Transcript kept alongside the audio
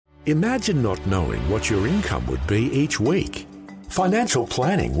Imagine not knowing what your income would be each week. Financial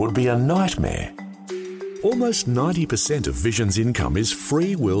planning would be a nightmare. Almost 90% of Vision's income is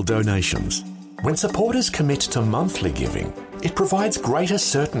free will donations. When supporters commit to monthly giving, it provides greater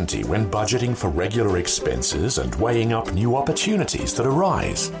certainty when budgeting for regular expenses and weighing up new opportunities that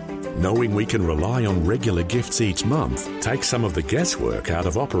arise. Knowing we can rely on regular gifts each month takes some of the guesswork out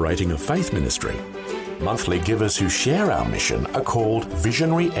of operating a faith ministry. Monthly givers who share our mission are called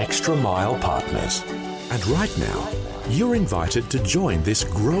Visionary Extra Mile Partners. And right now, you're invited to join this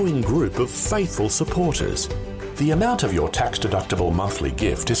growing group of faithful supporters. The amount of your tax-deductible monthly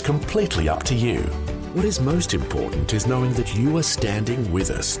gift is completely up to you. What is most important is knowing that you are standing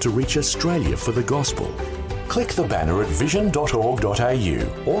with us to reach Australia for the gospel. Click the banner at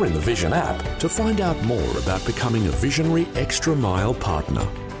vision.org.au or in the Vision app to find out more about becoming a Visionary Extra Mile partner.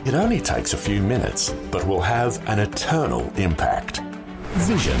 It only takes a few minutes, but will have an eternal impact.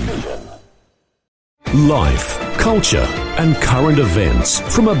 Vision. Life, culture, and current events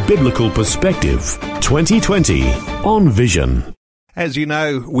from a biblical perspective. 2020 on Vision. As you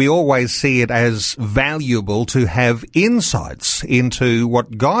know, we always see it as valuable to have insights into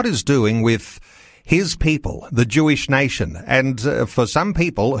what God is doing with His people, the Jewish nation. And for some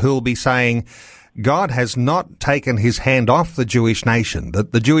people who'll be saying, God has not taken His hand off the Jewish nation,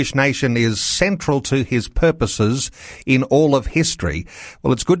 that the Jewish nation is central to His purposes in all of history.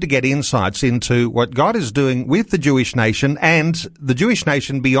 Well, it's good to get insights into what God is doing with the Jewish nation and the Jewish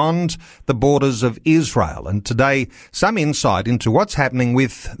nation beyond the borders of Israel. And today, some insight into what's happening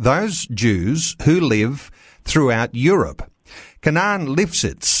with those Jews who live throughout Europe. Canaan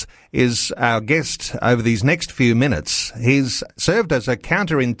Lifshitz is our guest over these next few minutes. He's served as a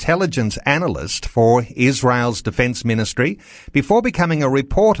counterintelligence analyst for Israel's defense ministry before becoming a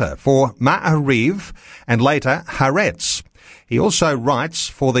reporter for Ma'ariv and later Haaretz. He also writes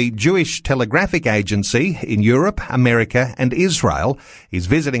for the Jewish Telegraphic Agency in Europe, America and Israel. He's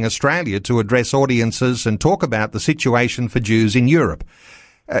visiting Australia to address audiences and talk about the situation for Jews in Europe.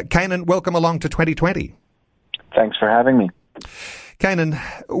 Canaan, welcome along to 2020. Thanks for having me. Canaan,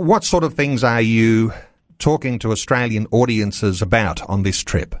 what sort of things are you talking to Australian audiences about on this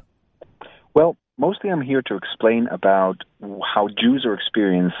trip? Well, mostly I'm here to explain about how Jews are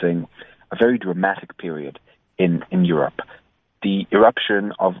experiencing a very dramatic period in Europe. The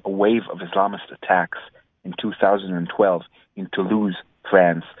eruption of a wave of Islamist attacks in 2012 in Toulouse,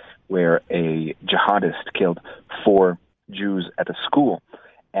 France, where a jihadist killed 4 Jews at a school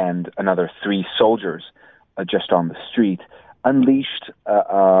and another 3 soldiers just on the street, unleashed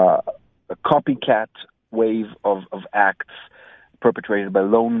a copycat wave of acts perpetrated by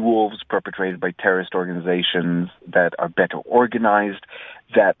lone wolves, perpetrated by terrorist organizations that are better organized,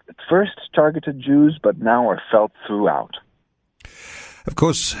 that at first targeted Jews, but now are felt throughout. Of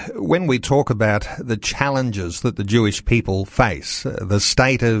course, when we talk about the challenges that the Jewish people face, the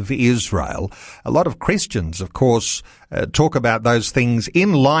state of Israel, a lot of Christians, of course, talk about those things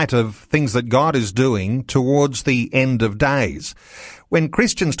in light of things that God is doing towards the end of days. When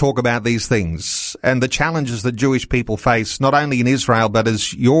Christians talk about these things and the challenges that Jewish people face, not only in Israel, but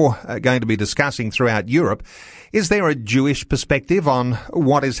as you're going to be discussing throughout Europe, is there a Jewish perspective on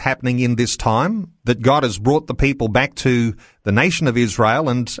what is happening in this time, that God has brought the people back to the nation of Israel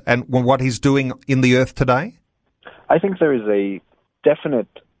and what He's doing in the earth today? I think there is a definite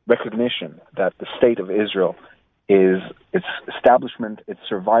recognition that the state of Israel is its establishment, its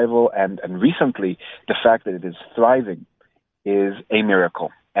survival, and recently the fact that it is thriving is a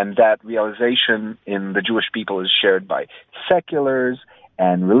miracle. And that realization in the Jewish people is shared by seculars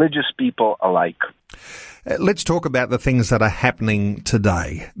and religious people alike. Let's talk about the things that are happening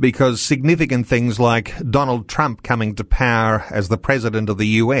today, because significant things like Donald Trump coming to power as the president of the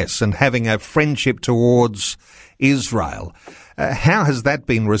US and having a friendship towards Israel. How has that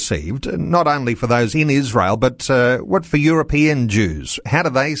been received, not only for those in Israel, but what for European Jews? How do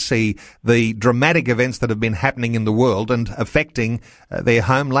they see the dramatic events that have been happening in the world and affecting their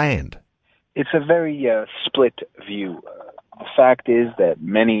homeland? It's a very split view. The fact is that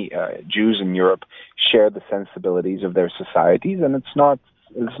many Jews in Europe share the sensibilities of their societies, and it's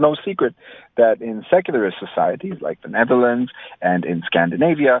no secret that in secularist societies like the Netherlands and in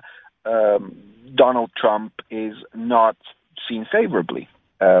Scandinavia, Donald Trump is not seen favorably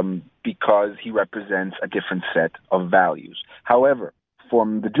because he represents a different set of values. However,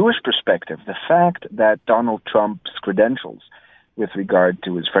 from the Jewish perspective, the fact that Donald Trump's credentials with regard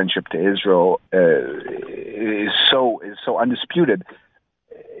to his friendship to Israel is so undisputed,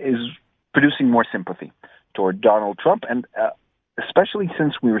 is producing more sympathy toward Donald Trump, and especially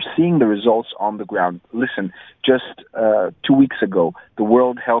since we were seeing the results on the ground. Listen, just 2 weeks ago, the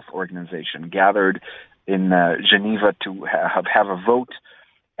World Health Organization gathered in Geneva to have a vote,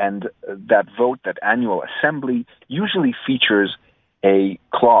 and that vote, that annual assembly, usually features a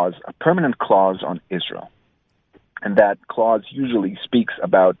clause, a permanent clause on Israel. And that clause usually speaks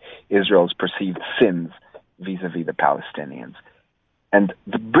about Israel's perceived sins vis-a-vis the Palestinians. And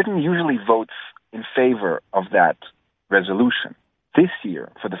Britain usually votes in favor of that resolution. This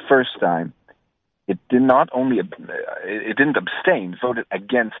year, for the first time, it didn't abstain, voted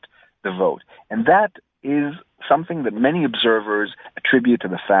against the vote. And that is something that many observers attribute to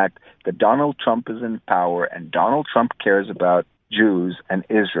the fact that Donald Trump is in power and Donald Trump cares about Jews and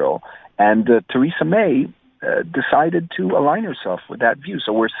Israel. And Theresa May decided to align herself with that view.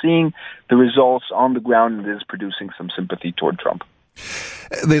 So we're seeing the results on the ground, and it is producing some sympathy toward Trump.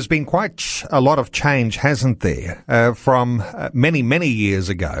 There's been quite a lot of change, hasn't there, from many, many years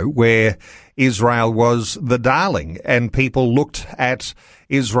ago, where Israel was the darling and people looked at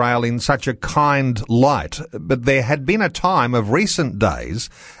Israel in such a kind light. But there had been a time of recent days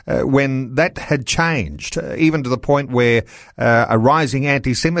when that had changed, even to the point where a rising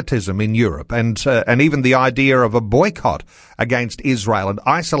anti-Semitism in Europe and even the idea of a boycott against Israel and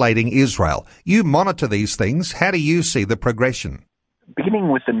isolating Israel. You monitor these things. How do you see the progression? Beginning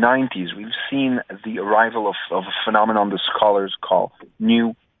with the 90s, we've seen the arrival of a phenomenon the scholars call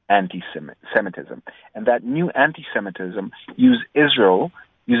new anti-Semitism. And that new anti-Semitism uses Israel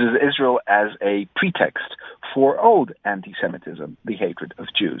as a pretext for old anti-Semitism, the hatred of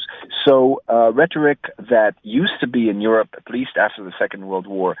Jews. So rhetoric that used to be in Europe, at least after the Second World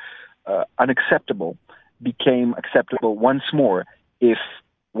War, unacceptable, became acceptable once more if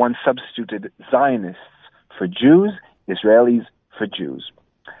one substituted Zionists for Jews, Israelis for Jews.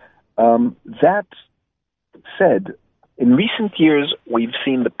 That said, in recent years, we've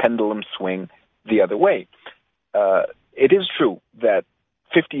seen the pendulum swing the other way. It is true that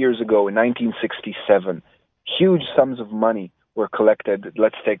 50 years ago, in 1967, huge sums of money were collected.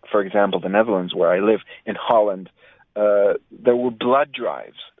 Let's take, for example, the Netherlands, where I live, in Holland. There were blood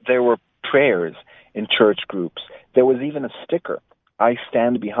drives. There were prayers in church groups. There was even a sticker, "I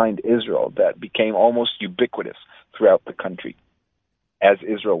stand behind Israel," that became almost ubiquitous throughout the country as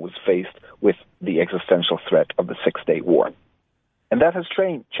Israel was faced with the existential threat of the Six-Day War. And that has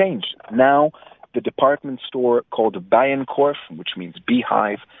changed. Now, the department store called Bijenkorf, which means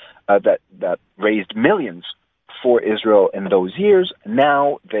beehive, that raised millions for Israel in those years.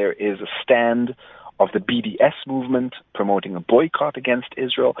 Now there is a stand of the BDS movement promoting a boycott against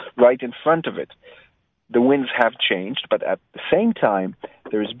Israel right in front of it. The winds have changed, but at the same time,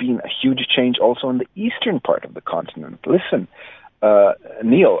 there has been a huge change also in the eastern part of the continent. Listen,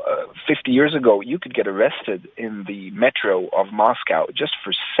 Neil, 50 years ago, you could get arrested in the metro of Moscow just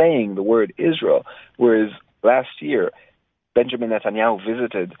for saying the word Israel, whereas last year, Benjamin Netanyahu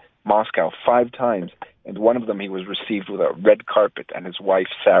visited Moscow 5 times, and one of them he was received with a red carpet, and his wife,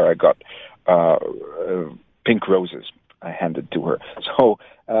 Sarah, got pink roses handed to her. So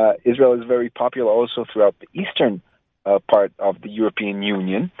Israel is very popular also throughout the eastern part of the European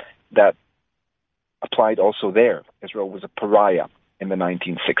Union. That applied also there. Israel was a pariah in the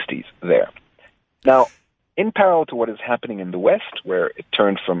 1960s there. Now, in parallel to what is happening in the West, where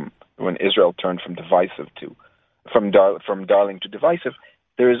when Israel turned from darling to divisive,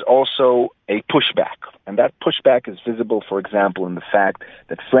 there is also a pushback. And that pushback is visible, for example, in the fact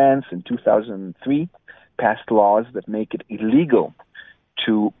that France in 2003 passed laws that make it illegal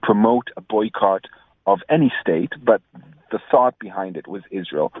to promote a boycott of any state, but the thought behind it was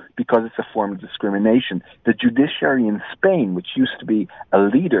Israel, because it's a form of discrimination. The judiciary in Spain, which used to be a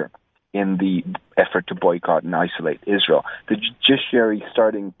leader in the effort to boycott and isolate Israel, the judiciary,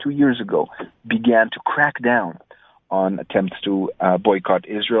 starting 2 years ago, began to crack down on attempts to boycott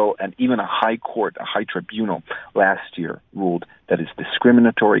Israel, and even a high court, a high tribunal, last year ruled that it's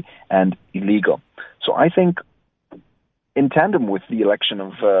discriminatory and illegal. So I think in tandem with the election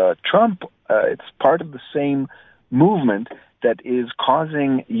of Trump, it's part of the same movement that is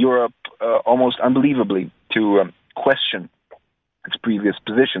causing Europe almost unbelievably to question its previous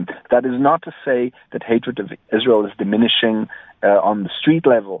position. That is not to say that hatred of Israel is diminishing on the street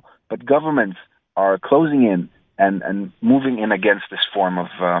level, but governments are closing in and moving in against this form of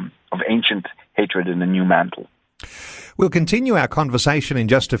ancient hatred in a new mantle. We'll continue our conversation in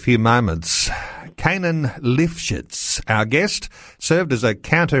just a few moments. Canaan Lifshitz, our guest, served as a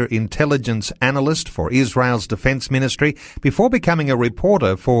counterintelligence analyst for Israel's Defense Ministry before becoming a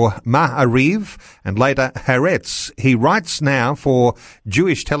reporter for Ma'ariv and later Haaretz. He writes now for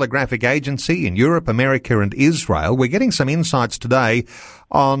Jewish Telegraphic Agency in Europe, America and Israel. We're getting some insights today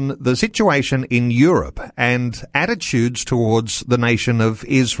on the situation in Europe and attitudes towards the nation of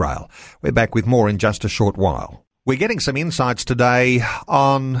Israel. We're back with more in just a short while. We're getting some insights today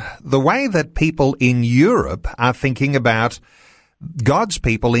on the way that people in Europe are thinking about God's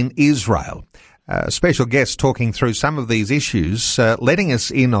people in Israel. Special guest talking through some of these issues, letting us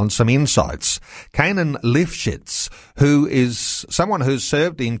in on some insights. Canaan Lifshitz, who is someone who's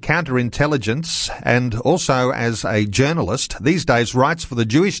served in counterintelligence and also as a journalist, these days writes for the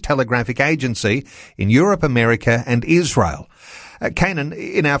Jewish Telegraphic Agency in Europe, America and Israel. Canaan,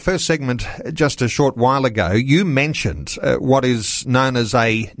 in our first segment just a short while ago, you mentioned what is known as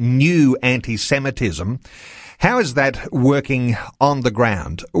a new anti-Semitism. How is that working on the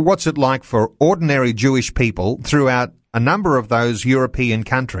ground? What's it like for ordinary Jewish people throughout a number of those European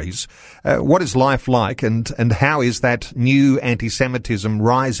countries? What is life like, and how is that new anti-Semitism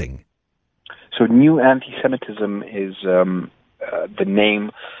rising? So new anti-Semitism is the name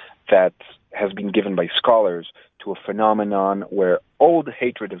that has been given by scholars to a phenomenon where old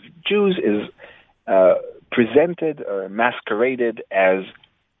hatred of Jews is presented or masqueraded as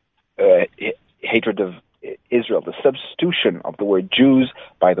hatred of Israel, the substitution of the word Jews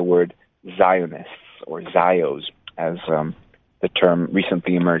by the word Zionists, or Zios, as the term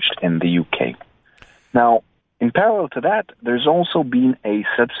recently emerged in the UK. Now, in parallel to that, there's also been a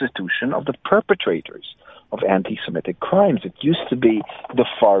substitution of the perpetrators of anti-Semitic crimes. It used to be the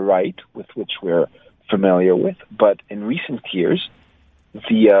far right, with which we're familiar with, but in recent years,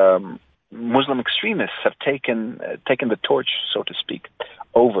 the Muslim extremists have taken the torch, so to speak,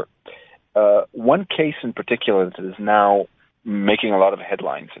 over. One case in particular that is now making a lot of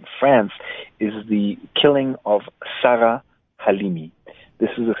headlines in France is the killing of Sarah Halimi. This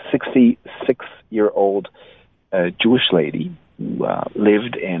is a 66-year-old Jewish lady who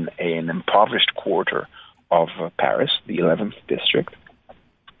lived in an impoverished quarter of Paris, the 11th district.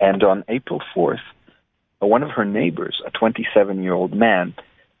 And on April 4th, one of her neighbors, a 27-year-old man,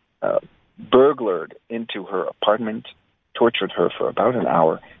 burglared into her apartment, tortured her for about an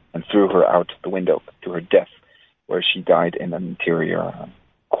hour, and threw her out the window to her death, where she died in an interior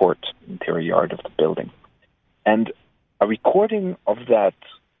yard of the building. And a recording of that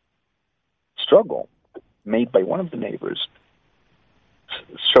struggle made by one of the neighbors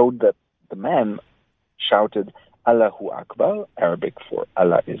showed that the man shouted Allahu Akbar, Arabic for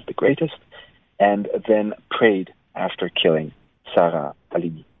Allah is the greatest, and then prayed after killing Sarah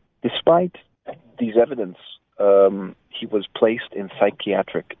Halimi. Despite these evidence, he was placed in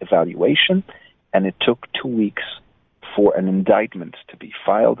psychiatric evaluation, and it took 2 weeks for an indictment to be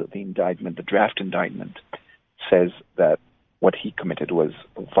filed. The draft indictment, says that what he committed was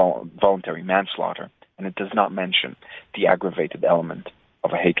voluntary manslaughter, and it does not mention the aggravated element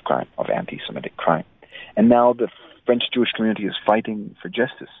of a hate crime, of anti-Semitic crime. And now the French Jewish community is fighting for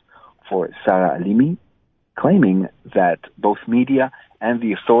justice for Sarah Halimi, claiming that both media and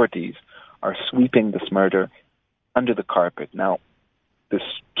the authorities are sweeping this murder under the carpet. Now, this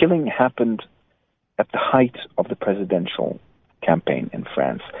killing happened at the height of the presidential campaign in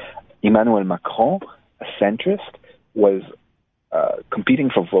France. Emmanuel Macron, a centrist, was competing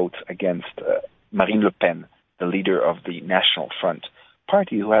for votes against Marine Le Pen, the leader of the National Front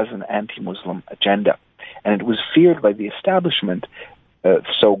party, who has an anti-Muslim agenda. And it was feared by the establishment,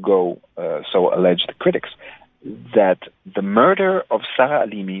 so allege the critics, that the murder of Sarah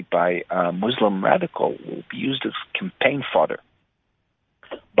Halimi by a Muslim radical will be used as campaign fodder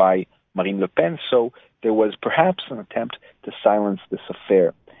by Marine Le Pen. So there was perhaps an attempt to silence this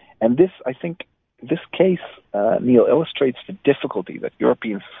affair. And this, I think, this case, Neil, illustrates the difficulty that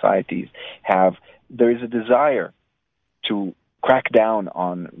European societies have. There is a desire to crack down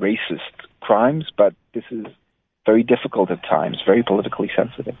on racist crimes, but this is very difficult at times, very politically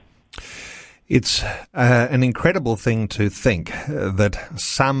sensitive. It's an incredible thing to think that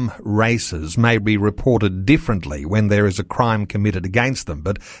some races may be reported differently when there is a crime committed against them.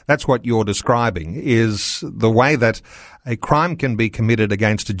 But that's what you're describing, is the way that a crime can be committed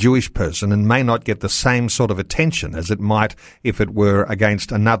against a Jewish person and may not get the same sort of attention as it might if it were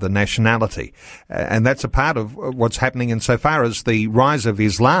against another nationality. And that's a part of what's happening insofar as the rise of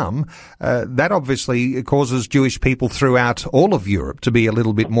Islam. That obviously causes Jewish people throughout all of Europe to be a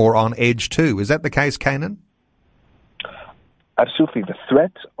little bit more on edge too. Is that the case, Canaan? Absolutely. The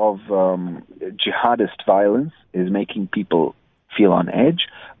threat of jihadist violence is making people feel on edge,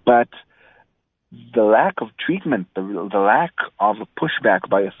 but the lack of treatment, the lack of pushback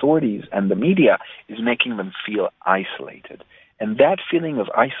by authorities and the media is making them feel isolated. And that feeling of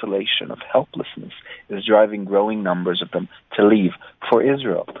isolation, of helplessness, is driving growing numbers of them to leave for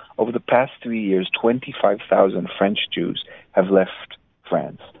Israel. Over the past 3 years, 25,000 French Jews have left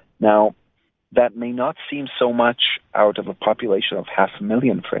France. Now, that may not seem so much out of a population of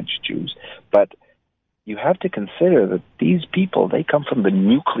 500,000 French Jews, but you have to consider that these people, they come from the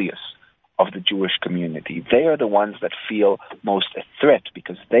nucleus of the Jewish community. They are the ones that feel most a threat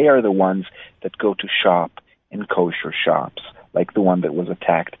because they are the ones that go to shop in kosher shops, like the one that was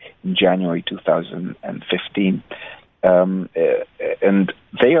attacked in January 2015. And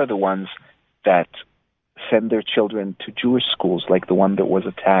they are the ones that send their children to Jewish schools, like the one that was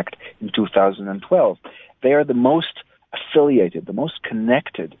attacked in 2012. They are the most affiliated, the most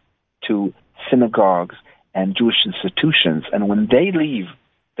connected to synagogues and Jewish institutions. And when they leave,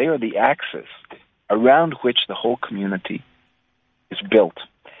 they are the axis around which the whole community is built.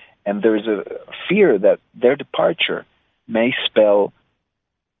 And there is a fear that their departure may spell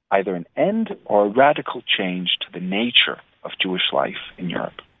either an end or a radical change to the nature of Jewish life in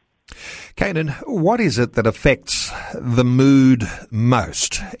Europe. Canaan, what is it that affects the mood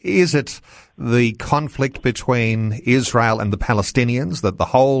most? Is it the conflict between Israel and the Palestinians that the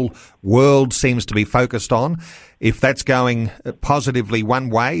whole world seems to be focused on? If that's going positively one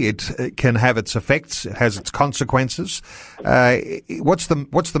way, it can have its effects, it has its consequences. What's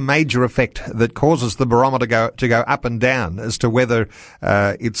the major effect that causes the barometer to go up and down as to whether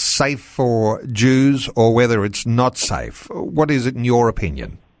it's safe for Jews or whether it's not safe? What is it in your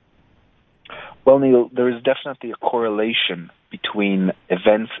opinion? Well, Neil, there is definitely a correlation between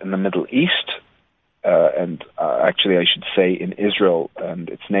events in the Middle East and actually I should say in Israel and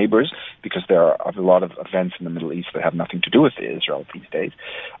its neighbors, because there are a lot of events in the Middle East that have nothing to do with Israel these days.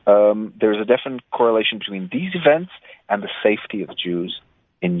 There is a definite correlation between these events and the safety of Jews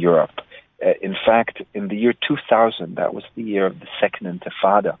in Europe. In fact, in the year 2000, that was the year of the Second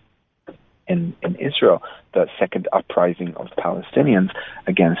Intifada in Israel, the second uprising of Palestinians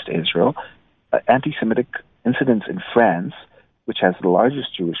against Israel. Anti-Semitic incidents in France, which has the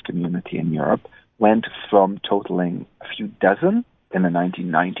largest Jewish community in Europe, went from totaling a few dozen in the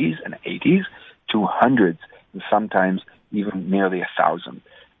 1990s and 80s to hundreds, and sometimes even nearly 1,000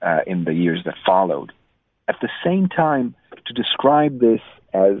 in the years that followed. At the same time, to describe this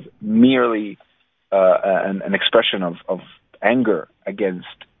as merely an expression of anger against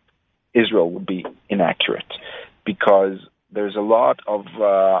Israel would be inaccurate, because there's a lot of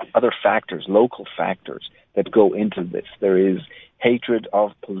other factors, local factors, that go into this. There is hatred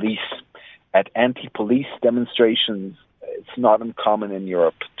of police. At anti-police demonstrations, it's not uncommon in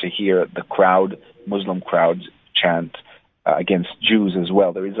Europe to hear the Muslim crowds chant against Jews as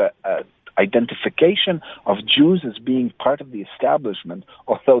well. There is a identification of Jews as being part of the establishment,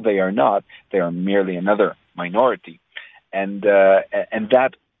 although they are not. They are merely another minority. And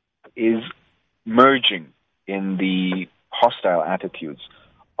that is merging in the hostile attitudes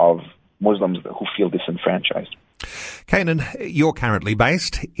of Muslims who feel disenfranchised. Canaan, you're currently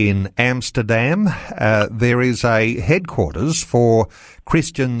based in Amsterdam. There is a headquarters for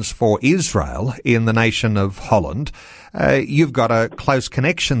Christians for Israel in the nation of Holland. You've got a close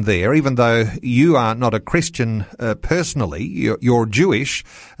connection there, even though you are not a Christian personally. You're Jewish,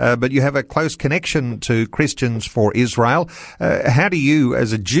 but you have a close connection to Christians for Israel. How do you,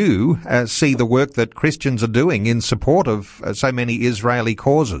 as a Jew, see the work that Christians are doing in support of so many Israeli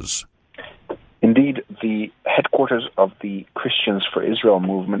causes? Indeed, the headquarters of the Christians for Israel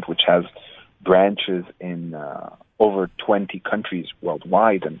movement, which has branches in over 20 countries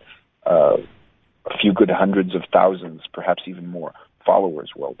worldwide and a few good hundreds of thousands, perhaps even more,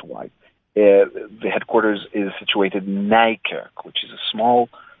 followers worldwide. The headquarters is situated in Nijkerk, which is a small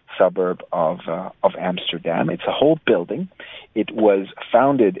suburb of Amsterdam. It's a whole building. It was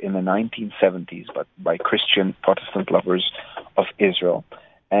founded in the 1970s by Christian Protestant lovers of Israel.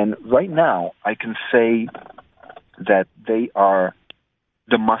 And right now, I can say that they are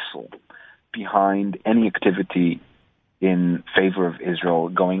the muscle behind any activity in favor of Israel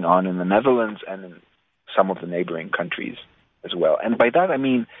going on in the Netherlands and in some of the neighboring countries as well. And by that I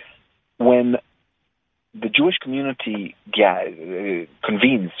mean, when the Jewish community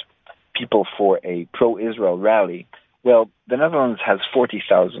convenes people for a pro-Israel rally, well, the Netherlands has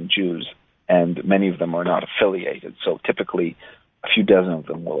 40,000 Jews, and many of them are not affiliated, so typically a few dozen of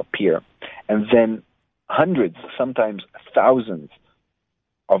them will appear. And then hundreds, sometimes thousands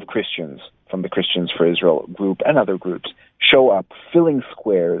of Christians from the Christians for Israel group and other groups show up, filling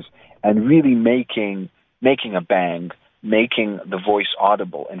squares and really making a bang making the voice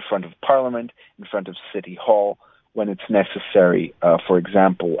audible in front of Parliament, in front of City Hall, when it's necessary. For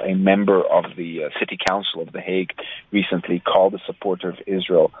example, a member of the City Council of The Hague recently called a supporter of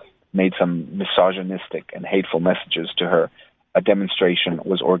Israel, made some misogynistic and hateful messages to her. A demonstration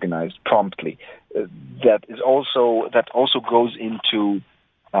was organized promptly. That also goes into,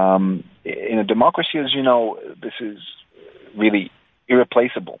 in a democracy, as you know, this is really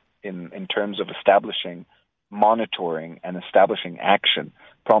irreplaceable in terms of establishing, monitoring, and establishing action,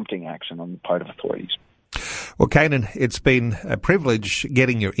 prompting action on the part of authorities. Well, Kanan, it's been a privilege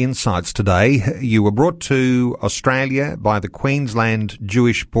getting your insights today. You were brought to Australia by the Queensland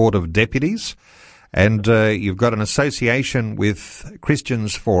Jewish Board of Deputies, and you've got an association with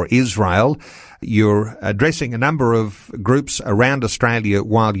Christians for Israel. You're addressing a number of groups around Australia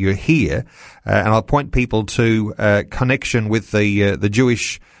while you're here, and I'll point people to connection with the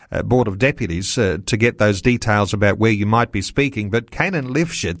Jewish Board of Deputies to get those details about where you might be speaking. But Kanan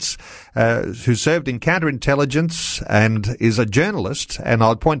Lifshitz, who served in counterintelligence and is a journalist, and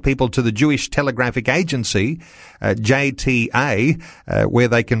I'll point people to the Jewish Telegraphic Agency, JTA, where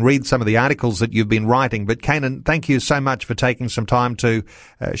they can read some of the articles that you've been writing. But Kanan, thank you so much for taking some time to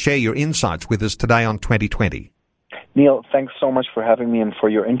share your insights with us today on 2020. Neil, thanks so much for having me and for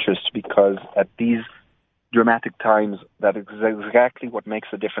your interest, because at these dramatic times, that is exactly what makes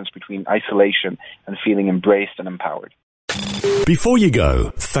the difference between isolation and feeling embraced and empowered. Before you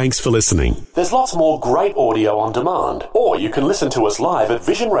go, thanks for listening. There's lots more great audio on demand, or you can listen to us live at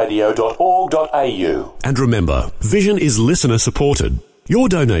visionradio.org.au. And remember, Vision is listener supported. Your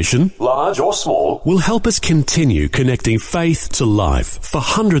donation, large or small, will help us continue connecting faith to life for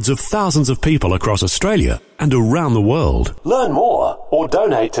hundreds of thousands of people across Australia and around the world. Learn more or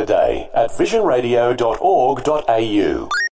donate today at visionradio.org.au.